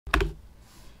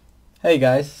Hey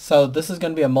guys, so this is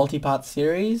going to be a multi-part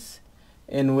series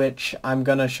in which I'm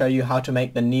going to show you how to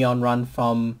make the neon run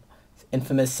from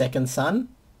infamous Second Sun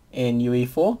in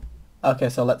UE4. Okay,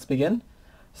 so let's begin.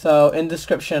 So in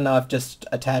description I've just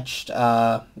attached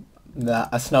a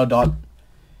snow dot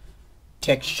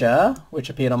texture which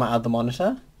appeared on my other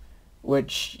monitor,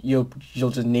 which you'll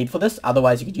just need for this.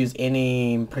 Otherwise you could use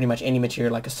pretty much any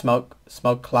material like a smoke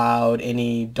cloud,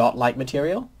 any dot-like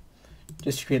material,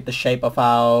 just to create the shape of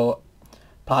our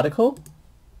particle.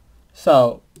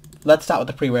 So let's start with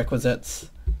the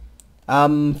prerequisites.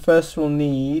 First we'll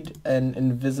need an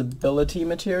invisibility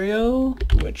material,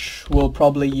 which we'll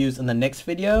probably use in the next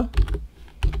video.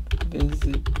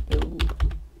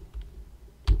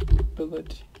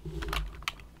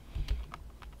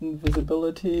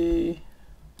 Invisibility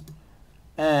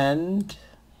and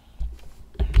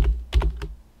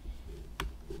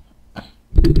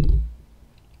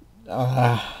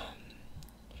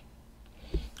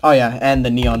oh yeah, and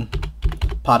the neon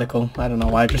particle. I don't know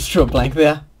why I just drew a blank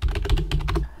there.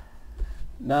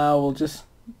 Now we'll just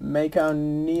make our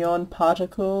neon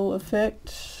particle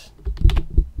effect.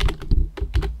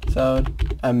 So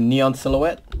neon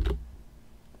silhouette.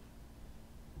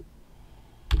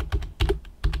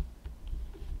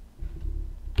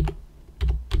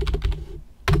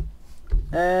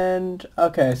 And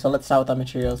okay, so let's start with our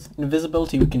materials.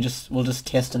 Invisibility we'll just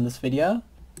test in this video.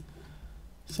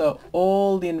 So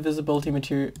all that the invisibility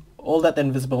material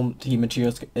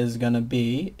is gonna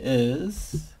be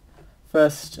is,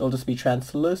 first it'll just be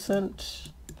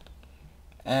translucent,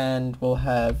 and we'll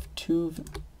have two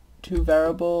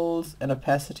variables, an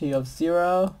opacity of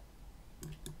 0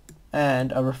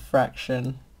 and a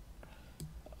refraction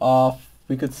of,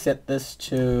 we could set this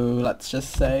to, let's just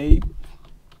say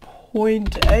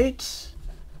 0.8.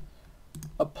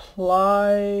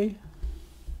 Apply.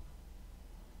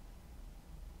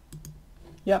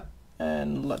 Yep,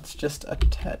 and let's just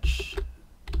attach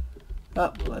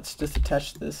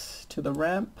this to the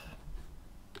ramp.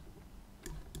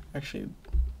 Actually,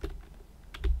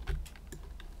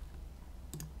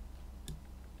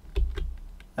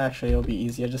 it'll be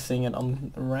easier just seeing it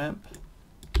on the ramp.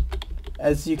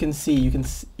 As you can see, you can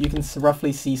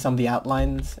roughly see some of the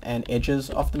outlines and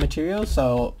edges of the material,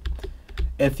 so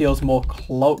it feels more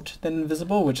cloaked than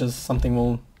invisible, which is something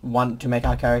we'll want to make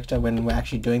our character when we're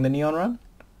actually doing the neon run.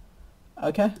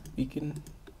 Okay, we can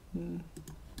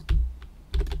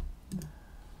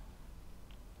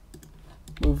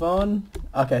move on.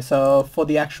 Okay, so for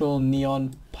the actual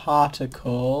neon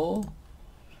particle,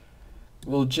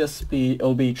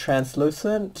 it'll be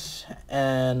translucent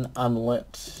and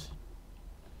unlit.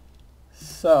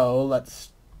 So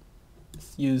let's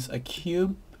use a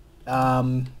cube.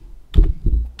 So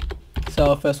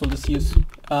first we'll just use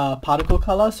particle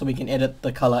color, so we can edit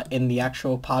the color in the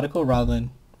actual particle rather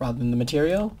than the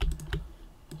material.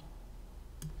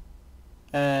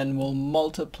 And we'll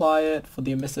multiply it for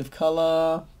the emissive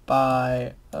color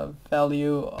by a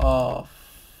value of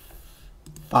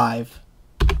 5.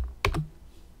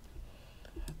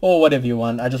 Or whatever you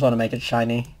want. I just want to make it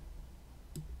shiny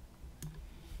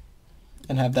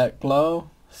and have that glow.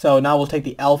 So now we'll take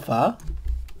the alpha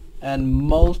and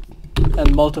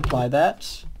multiply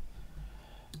that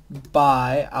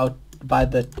by our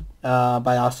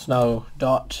snow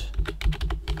dot.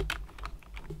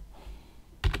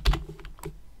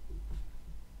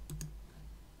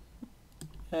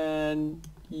 And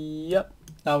yep,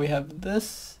 now we have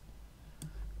this.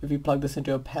 If we plug this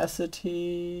into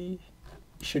opacity,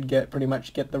 we should pretty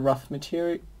much get the rough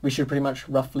material. We should pretty much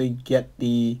roughly get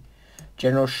the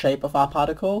general shape of our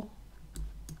particle.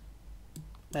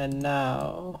 And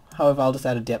now, however, I'll just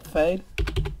add a depth fade.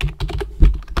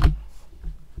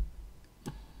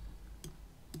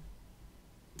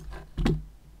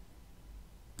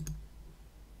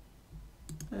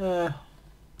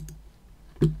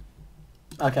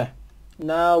 Okay,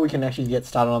 now we can actually get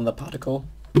started on the particle.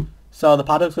 So the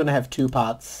particle's going to have two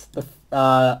parts: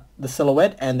 the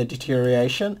silhouette and the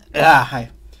deterioration. The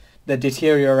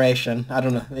deterioration. I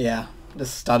don't know. Yeah,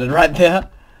 just started right there.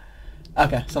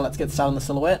 Okay, so let's get started on the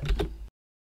silhouette.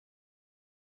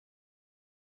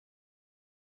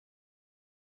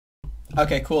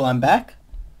 Okay, cool. I'm back.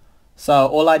 So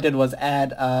all I did was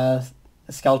add a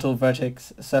skeletal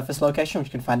vertex surface location, which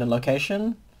you can find in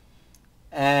location,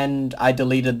 and I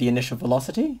deleted the initial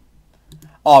velocity.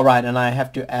 All right, and I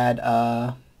have to add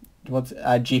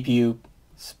GPU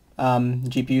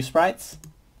sprites.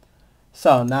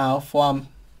 So now for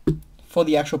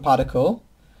the actual particle,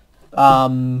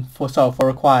 for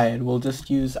required, we'll just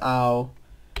use our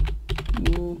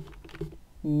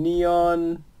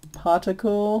neon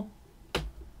particle,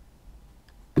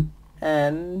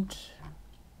 and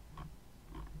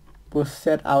we'll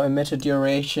set our emitter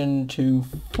duration to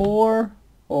 4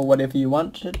 or whatever you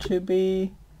want it to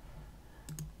be,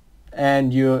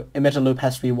 and your emitter loop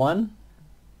has to be 1.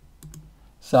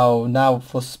 So now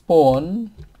for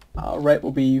spawn, our rate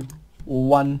will be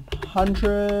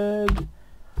 100,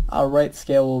 our rate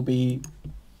scale will be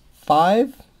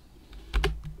 5,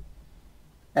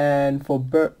 and for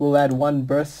we'll add one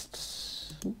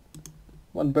burst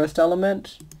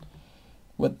element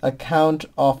with a count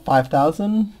of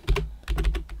 5,000,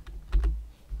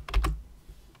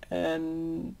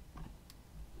 and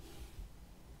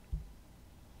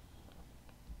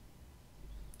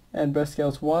burst scale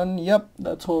is 1. Yep,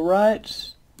 that's all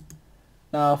right.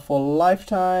 Now for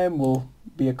lifetime will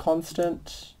be a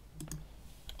constant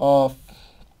of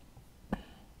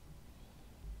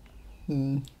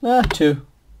 2.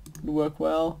 Would work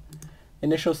well.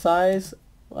 Initial size,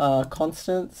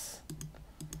 constants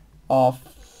of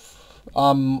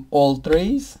all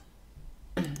 3s.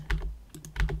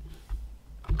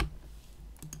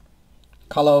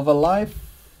 Color over life.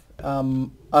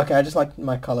 Okay, I just like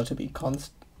my color to be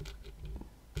constant.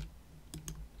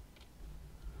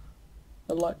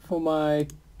 I'd like for my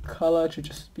color to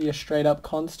just be a straight up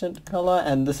constant color,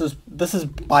 and this is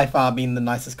by far been the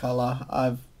nicest color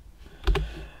I've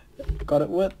got it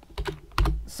with.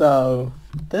 So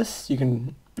this you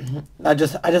can I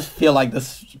just feel like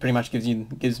this pretty much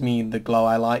gives me the glow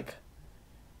I like.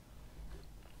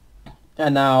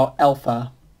 And now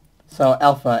alpha. So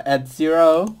alpha at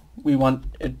 0 we want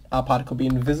our particle be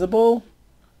invisible,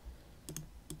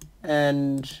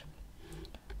 and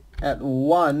at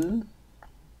 1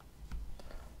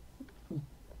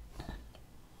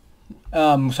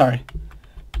 at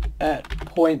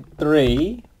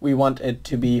 0.3 we want it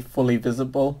to be fully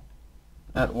visible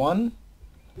at 1.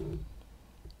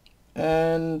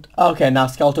 And okay, now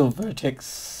skeletal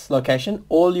vertex location,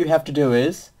 all you have to do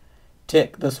is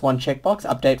tick this one checkbox,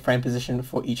 update frame position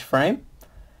for each frame,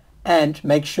 and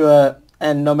make sure,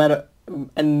 and no matter,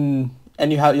 and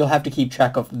you'll have to keep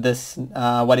track of this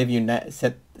whatever you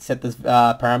set this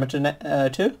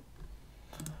parameter to.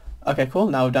 Okay, cool.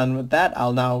 Now we're done with that.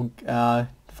 I'll now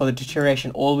for the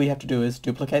deterioration, all we have to do is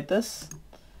duplicate this,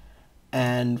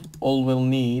 and all we'll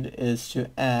need is to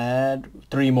add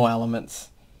 3 more elements.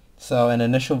 So an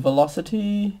initial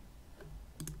velocity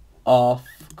of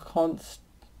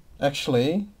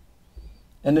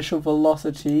initial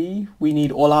velocity, we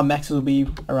need all our maxes will be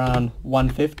around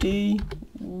 150,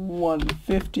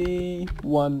 150,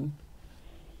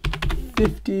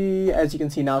 150. As you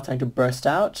can see now, it's starting to burst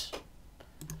out.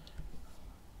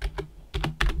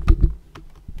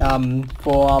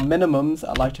 For our minimums,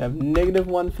 I'd like to have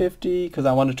 -150 because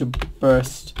I want it to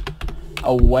burst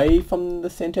away from the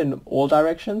center in all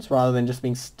directions rather than just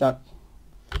being stuck,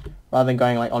 rather than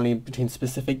going like only between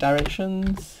specific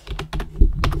directions.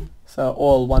 So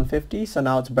all 150, so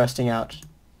now it's bursting out.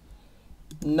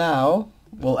 Now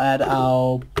we'll add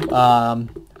our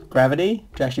gravity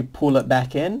to actually pull it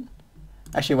back in.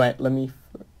 Actually wait, let me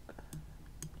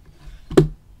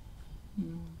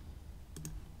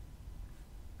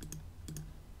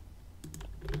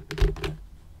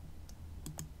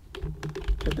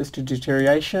put this to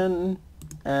deterioration.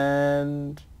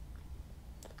 And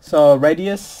so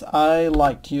radius, I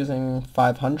liked using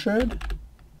 500,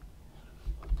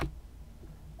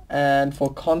 and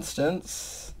for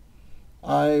constants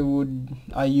I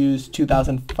use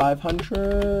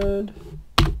 2500.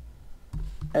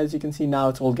 As you can see now,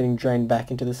 it's all getting drained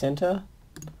back into the center.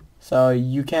 So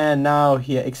you can now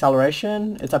hear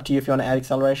acceleration. It's up to you if you want to add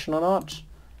acceleration or not.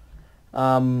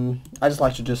 I just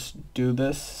like to just do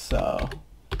this, so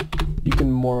you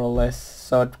can more or less,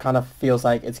 so it kind of feels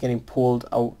like it's getting pulled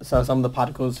out. So some of the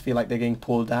particles feel like they're getting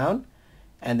pulled down,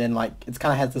 and then like it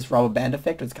kind of has this rubber band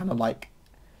effect. It's kind of like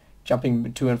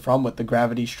jumping to and from with the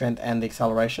gravity, strength, and the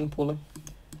acceleration pulling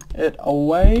it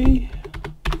away.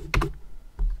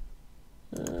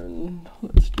 And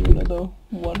let's do another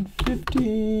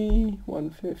 150,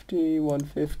 150,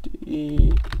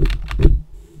 150.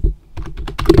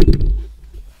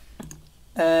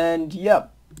 And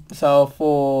yep, so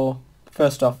for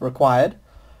first off required,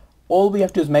 all we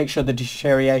have to do is make sure the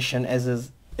deterioration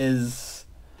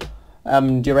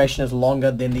duration is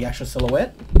longer than the actual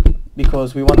silhouette,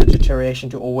 because we want the deterioration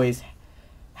to always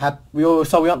we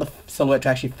want the silhouette to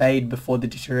actually fade before the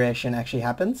deterioration actually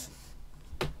happens.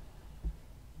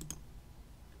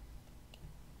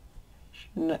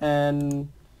 And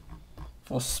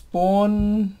for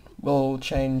spawn, we'll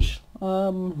change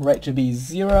rate to be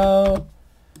 0,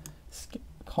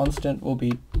 constant will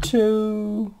be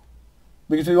 2,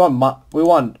 because we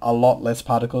want a lot less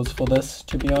particles for this,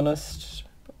 to be honest.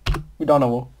 We don't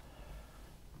know.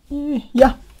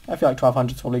 Yeah, I feel like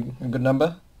 1200 is probably a good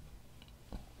number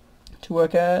to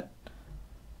work at.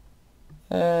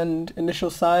 And initial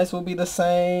size will be the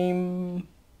same.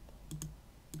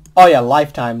 Oh yeah,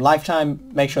 lifetime.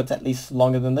 Lifetime, make sure it's at least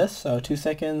longer than this. So 2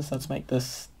 seconds. Let's make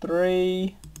this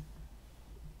 3.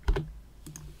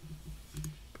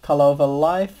 Color over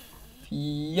life.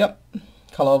 Yep.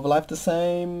 Color over life the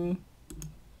same.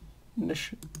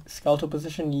 Skeletal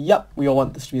position. Yep. We all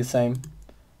want this to be the same.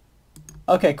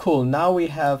 Okay, cool. Now we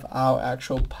have our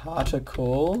actual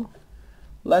particle.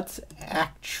 Let's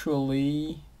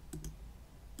actually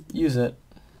use it.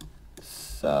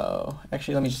 So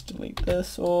actually, let me just delete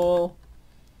this all.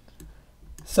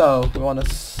 So we want to.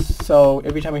 So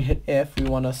every time we hit F, we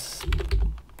want to spawn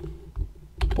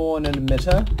an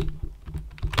emitter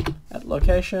at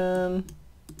location.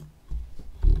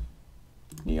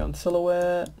 Neon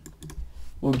silhouette.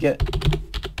 We'll get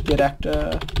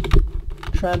actor,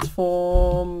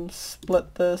 transform,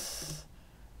 split this.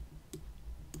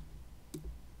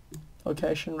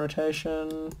 Location,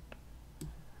 rotation.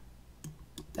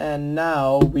 And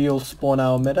now we'll spawn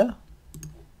our emitter.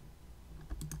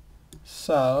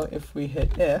 So if we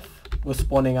hit F, we're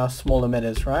spawning our small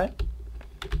emitters, right?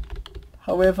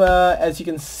 However, as you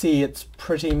can see, it's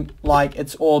pretty like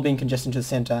it's all being congested to the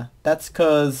center. That's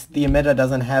because the emitter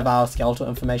doesn't have our skeletal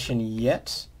information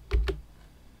yet.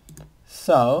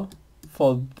 So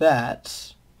for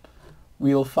that,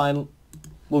 we'll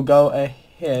go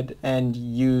ahead and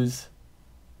use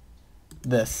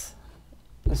this.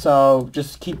 So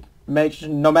just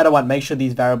no matter what, make sure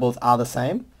these variables are the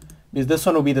same, because this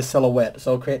one will be the silhouette,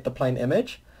 so we'll create the plain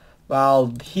image,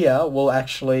 while here we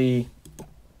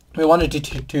wanted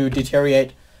to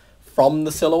deteriorate from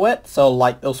the silhouette, so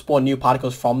like they'll spawn new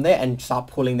particles from there and start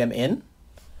pulling them in,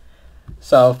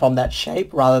 so from that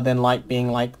shape rather than like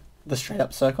being like the straight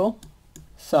up circle.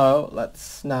 So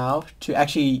let's now to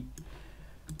actually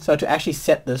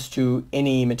set this to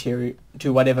any material,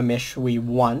 to whatever mesh we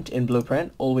want in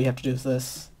Blueprint, all we have to do is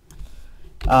this.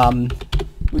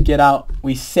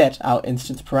 We set our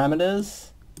instance parameters.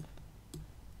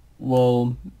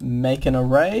 We'll make an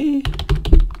array,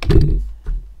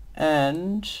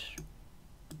 and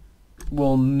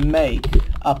we'll make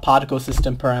a particle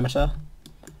system parameter.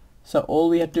 So all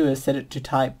we have to do is set it to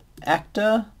type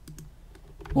actor.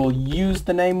 We'll use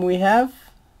the name we have,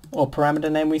 or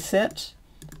parameter name we set.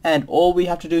 And all we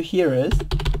have to do here is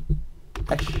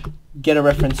actually get a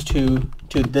reference to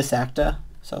this actor.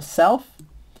 So self,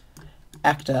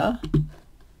 actor,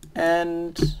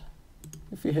 and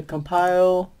if we hit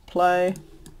compile, play,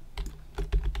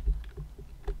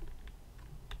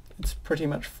 it's pretty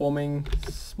much forming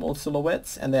small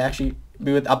silhouettes, and they actually,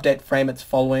 with update frame, it's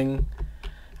following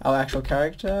our actual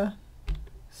character.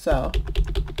 So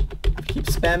if we keep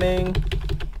spamming,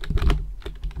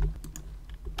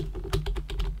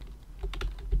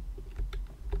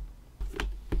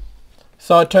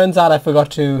 so it turns out I forgot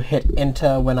to hit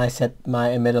enter when I set my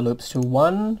emitter loops to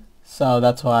 1, so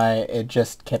that's why it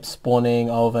just kept spawning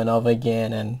over and over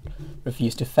again and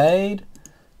refused to fade.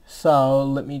 So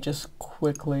let me just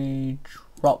quickly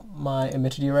drop my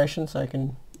emitter duration so I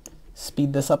can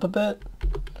speed this up a bit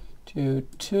to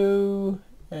 2,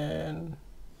 and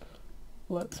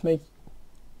let's make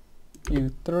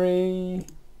you 3,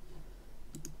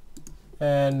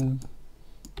 and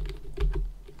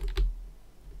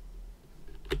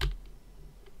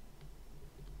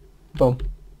boom,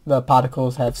 the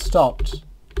particles have stopped.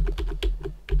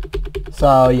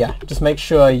 So yeah, just make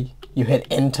sure you hit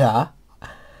enter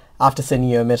after setting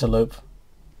your emitter loop.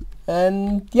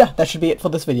 And yeah, that should be it for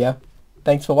this video.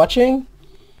 Thanks for watching.